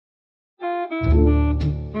Hi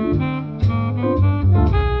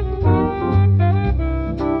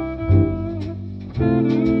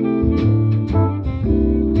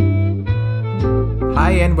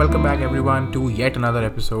and welcome back everyone to yet another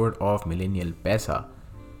episode of Millennial Paisa.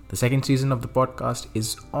 The second season of the podcast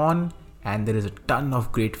is on and there is a ton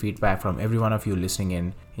of great feedback from every one of you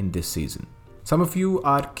listening in this season. Some of you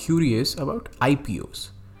are curious about IPOs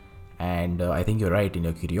and I think you're right in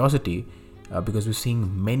your curiosity because we're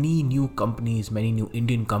seeing many new companies, many new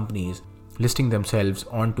Indian companies listing themselves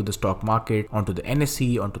onto the stock market, onto the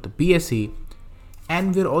NSE, onto the BSE,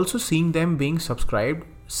 and we're also seeing them being subscribed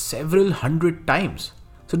several hundred times.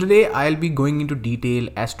 So today I'll be going into detail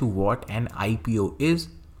as to what an IPO is,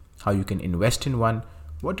 how you can invest in one,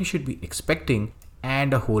 what you should be expecting,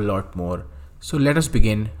 and a whole lot more. So let us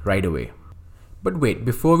begin right away. But wait,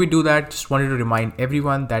 before we do that, just wanted to remind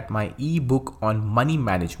everyone that my ebook on money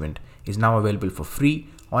management is now available for free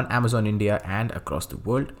on Amazon India and across the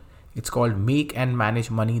world. It's called Make and Manage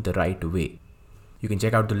Money the Right Way. You can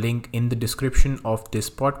check out the link in the description of this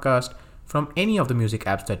podcast from any of the music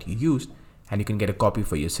apps that you used, and you can get a copy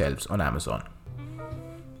for yourselves on Amazon.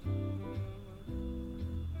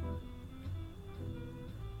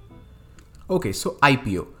 Okay, so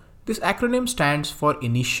IPO. This acronym stands for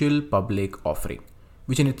Initial Public Offering,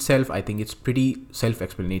 which in itself I think it's pretty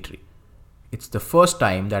self-explanatory. It's the first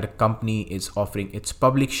time that a company is offering its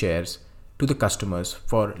public shares to the customers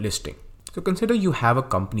for listing. So consider you have a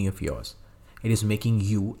company of yours. It is making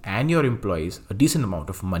you and your employees a decent amount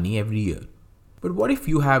of money every year. But what if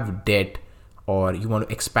you have debt or you want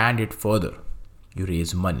to expand it further? You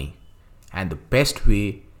raise money. And the best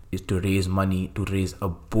way is to raise money, to raise a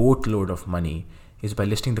boatload of money, is by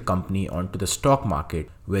listing the company onto the stock market,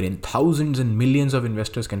 wherein thousands and millions of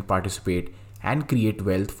investors can participate and create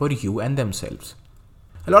wealth for you and themselves.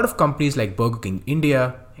 A lot of companies like Burger King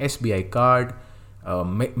India, SBI Card,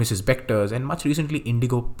 Mrs. Bector's, and much recently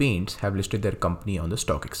Indigo Paints have listed their company on the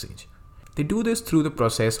stock exchange. They do this through the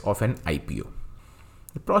process of an IPO.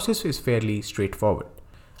 The process is fairly straightforward.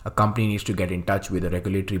 A company needs to get in touch with a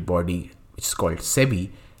regulatory body, which is called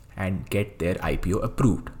SEBI, and get their IPO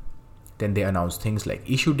approved. Then they announce things like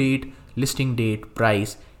issue date, listing date,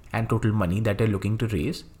 price, and total money that they're looking to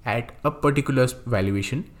raise at a particular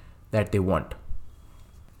valuation that they want.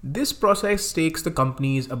 This process takes the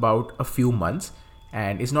companies about a few months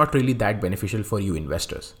and is not really that beneficial for you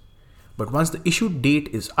investors. But once the issue date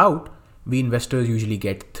is out, we investors usually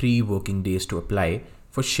get 3 working days to apply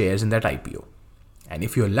for shares in that IPO. And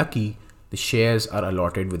if you're lucky, the shares are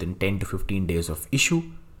allotted within 10 to 15 days of issue,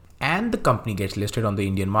 and the company gets listed on the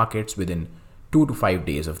Indian markets within 2 to 5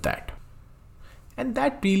 days of that. And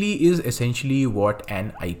that really is essentially what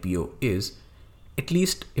an IPO is, at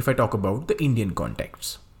least if I talk about the Indian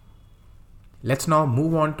context. Let's now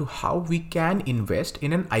move on to how we can invest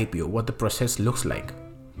in an IPO, what the process looks like.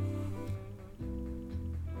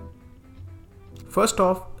 First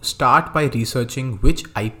off, start by researching which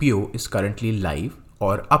IPO is currently live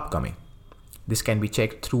or upcoming. This can be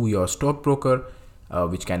checked through your stockbroker,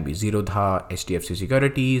 which can be Zerodha, HDFC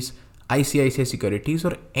Securities, ICICI Securities,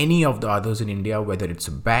 or any of the others in India, whether it's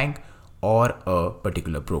a bank or a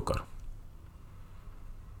particular broker.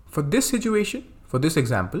 For this situation, for this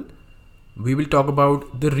example, we will talk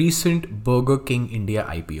about the recent Burger King India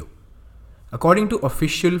IPO. According to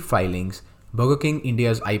official filings, Burger King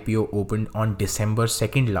India's IPO opened on December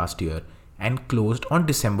 2nd last year and closed on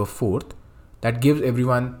December 4th. That gives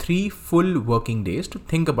everyone 3 full working days to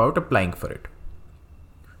think about applying for it.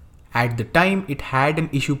 At the time, it had an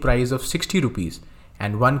issue price of 60 rupees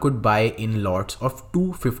and one could buy in lots of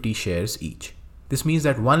 250 shares each. This means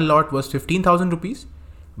that one lot was 15,000 rupees,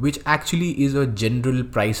 which actually is a general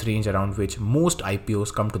price range around which most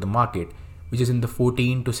IPOs come to the market, which is in the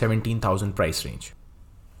 14 to 17,000 price range.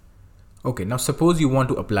 Okay, now suppose you want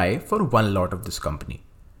to apply for one lot of this company.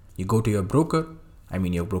 You go to your broker's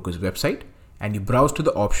website, and you browse to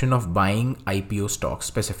the option of buying IPO stocks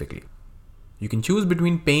specifically. You can choose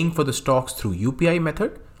between paying for the stocks through UPI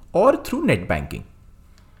method or through net banking.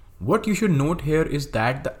 What you should note here is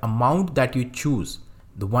that the amount that you choose,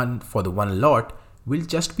 the one for the one lot, will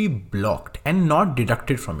just be blocked and not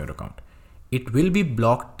deducted from your account. It will be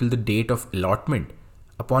blocked till the date of allotment,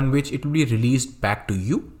 upon which it will be released back to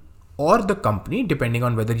you or the company, depending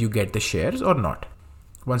on whether you get the shares or not.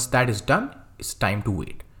 Once that is done, it's time to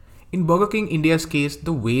wait. In Burger King India's case,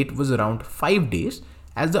 the wait was around 5 days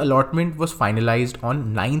as the allotment was finalized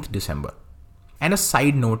on 9th December. And a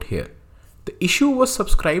side note here, the issue was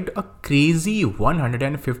subscribed a crazy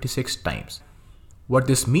 156 times. What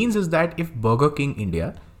this means is that if Burger King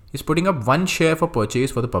India is putting up one share for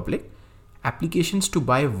purchase for the public applications to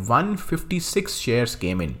buy 156 shares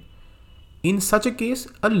came in. In such a case,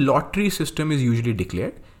 a lottery system is usually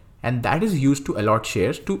declared, and that is used to allot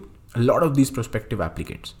shares to a lot of these prospective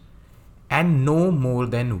applicants. And no more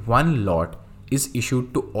than one lot is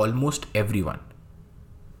issued to almost everyone.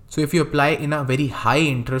 So if you apply in a very high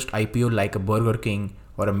interest IPO like a Burger King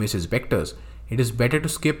or a Mrs. Bector's, it is better to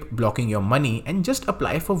skip blocking your money and just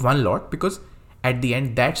apply for one lot, because at the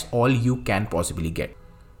end that's all you can possibly get.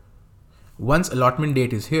 Once allotment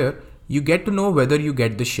date is here, you get to know whether you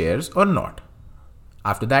get the shares or not.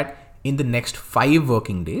 After that, in the next 5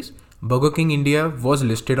 working days, Burger King India was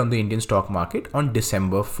listed on the Indian stock market on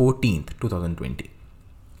December 14th, 2020.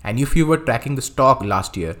 And if you were tracking the stock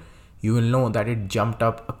last year, you will know that it jumped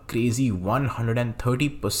up a crazy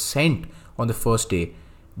 130% on the first day,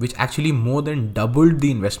 which actually more than doubled the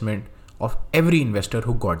investment of every investor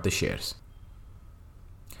who got the shares.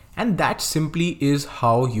 And that simply is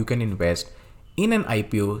how you can invest in an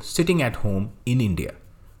IPO sitting at home in India.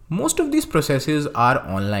 Most of these processes are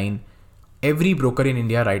online. Every broker in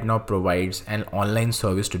India right now provides an online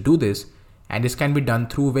service to do this, and this can be done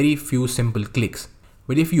through very few simple clicks.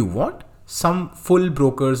 But if you want, some full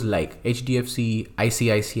brokers like HDFC,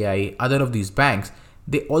 ICICI, other of these banks,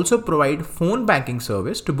 they also provide phone banking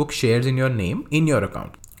service to book shares in your name in your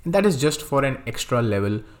account. And that is just for an extra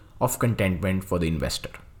level of contentment for the investor.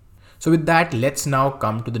 So with that, let's now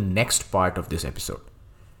come to the next part of this episode,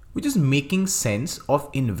 which is making sense of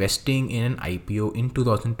investing in an IPO in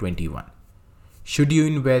 2021. Should you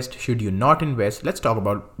invest? Should you not invest? Let's talk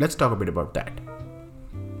a bit about that.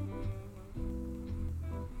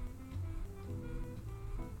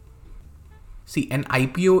 See, an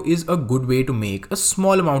IPO is a good way to make a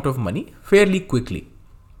small amount of money fairly quickly,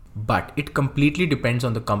 but it completely depends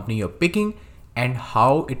on the company you're picking and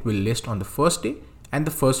how it will list on the first day and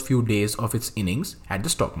the first few days of its innings at the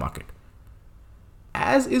stock market.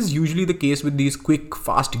 As is usually the case with these quick,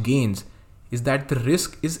 fast gains, is that the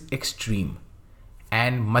risk is extreme.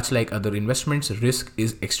 And much like other investments, risk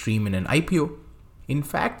is extreme in an IPO. In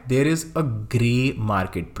fact, there is a gray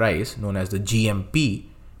market price known as the GMP,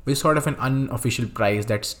 which is sort of an unofficial price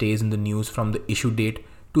that stays in the news from the issue date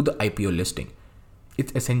to the IPO listing.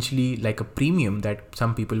 It's essentially like a premium that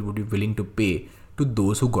some people would be willing to pay to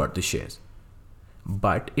those who got the shares.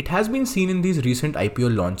 But it has been seen in these recent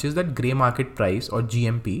IPO launches that grey market price or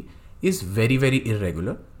GMP is very, very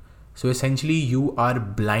irregular. So essentially you are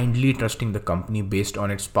blindly trusting the company based on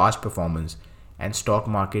its past performance and stock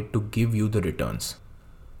market to give you the returns.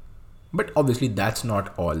 But obviously that's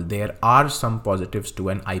not all. There are some positives to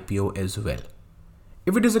an IPO as well.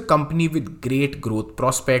 If it is a company with great growth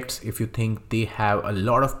prospects, if you think they have a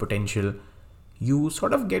lot of potential, you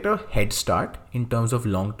sort of get a head start in terms of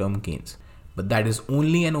long-term gains. But that is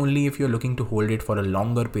only and only if you're looking to hold it for a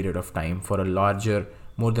longer period of time, for a larger,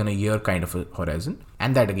 more than a year kind of a horizon.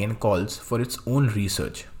 And that again calls for its own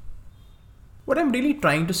research. What I'm really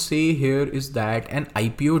trying to say here is that an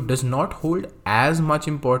IPO does not hold as much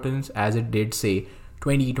importance as it did, say,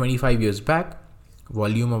 20-25 years back.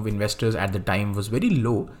 Volume of investors at the time was very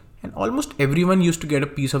low, and almost everyone used to get a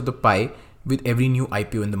piece of the pie with every new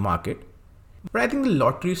IPO in the market. But I think the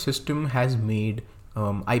lottery system has made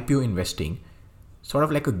IPO investing sort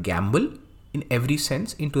of like a gamble in every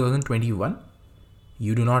sense in 2021.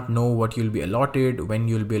 You do not know what you'll be allotted, when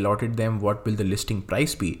you'll be allotted them, what will the listing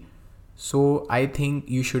price be. So I think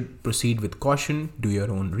you should proceed with caution, do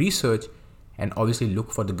your own research, and obviously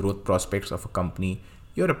look for the growth prospects of a company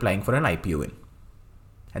you're applying for an IPO in.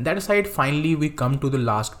 And that aside, finally we come to the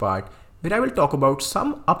last part where I will talk about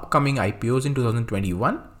some upcoming IPOs in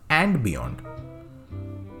 2021 and beyond.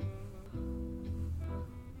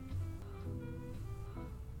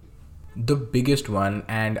 The biggest one,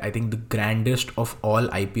 and I think the grandest of all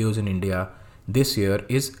IPOs in India this year,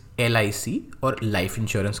 is LIC, or Life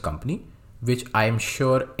Insurance Company, which I am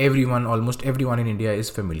sure almost everyone in India is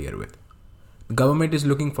familiar with. The government is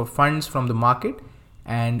looking for funds from the market,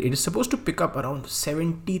 and it is supposed to pick up around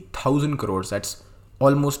 70,000 crores, that's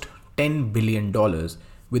almost $10 billion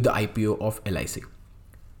with the IPO of LIC.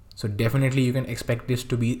 So definitely you can expect this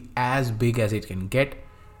to be as big as it can get.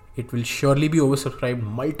 It will surely be oversubscribed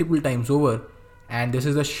multiple times over, and this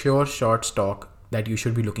is a sure short stock that you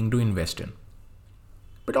should be looking to invest in.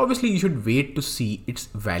 But obviously you should wait to see its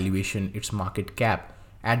valuation, its market cap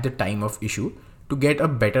at the time of issue to get a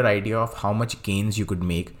better idea of how much gains you could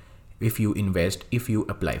make if you invest, if you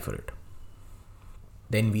apply for it.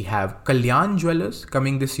 Then we have Kalyan Jewellers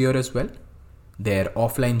coming this year as well. Their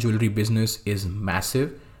offline jewelry business is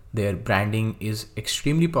massive. Their branding is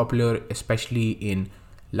extremely popular, especially in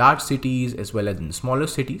large cities as well as in smaller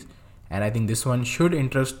cities. and I think this one should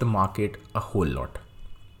interest the market a whole lot.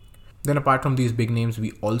 Then apart from these big names,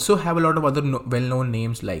 we also have a lot of other well-known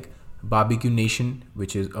names like Barbecue Nation,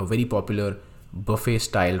 which is a very popular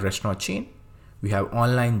buffet-style restaurant chain. We have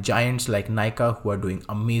online giants like Nykaa, who are doing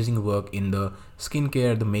amazing work in the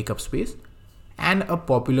skincare, the makeup space, and a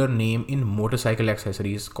popular name in motorcycle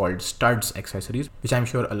accessories called Studs Accessories, which I'm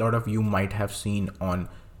sure a lot of you might have seen on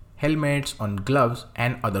helmets, on gloves,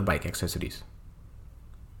 and other bike accessories.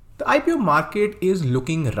 The IPO market is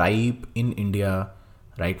looking ripe in India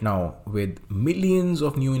right now, with millions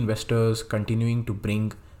of new investors continuing to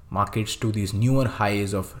bring markets to these newer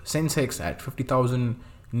highs of Sensex at 50,000,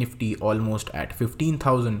 Nifty almost at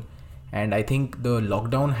 15,000. And I think the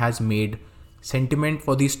lockdown has made sentiment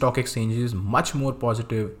for these stock exchanges much more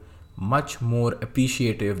positive, much more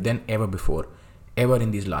appreciative than ever before, ever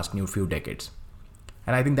in these last few decades.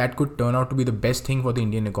 And I think that could turn out to be the best thing for the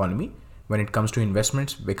Indian economy when it comes to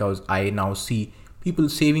investments, because I now see people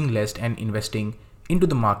saving less and investing into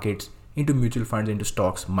the markets, into mutual funds, into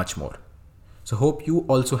stocks much more. So hope you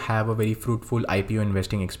also have a very fruitful IPO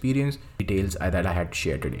investing experience. Details that I had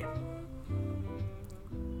shared today.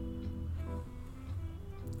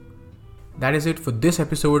 That is it for this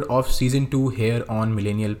episode of season 2 here on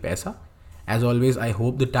Millennial Paisa. As always, I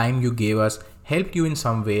hope the time you gave us helped you in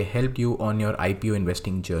some way, helped you on your IPO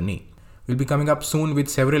investing journey. We'll be coming up soon with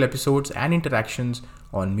several episodes and interactions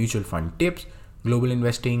on mutual fund tips, global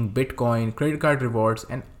investing, Bitcoin, credit card rewards,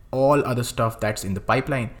 and all other stuff that's in the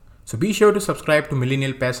pipeline. So be sure to subscribe to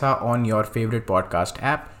Millennial Paisa on your favorite podcast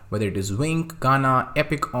app, whether it is Wynk, Gaana,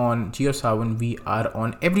 Epic On, JioSaavn. We are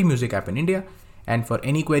on every music app in India. And for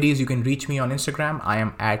any queries, you can reach me on Instagram. I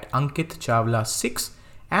am at Ankit Chawla 6,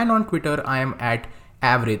 and on Twitter I am at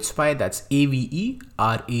AverageSpy. That's AVERAGESPY.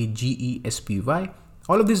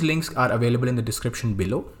 All of these links are available in the description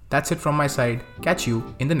below. That's it from my side. Catch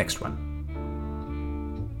you in the next one.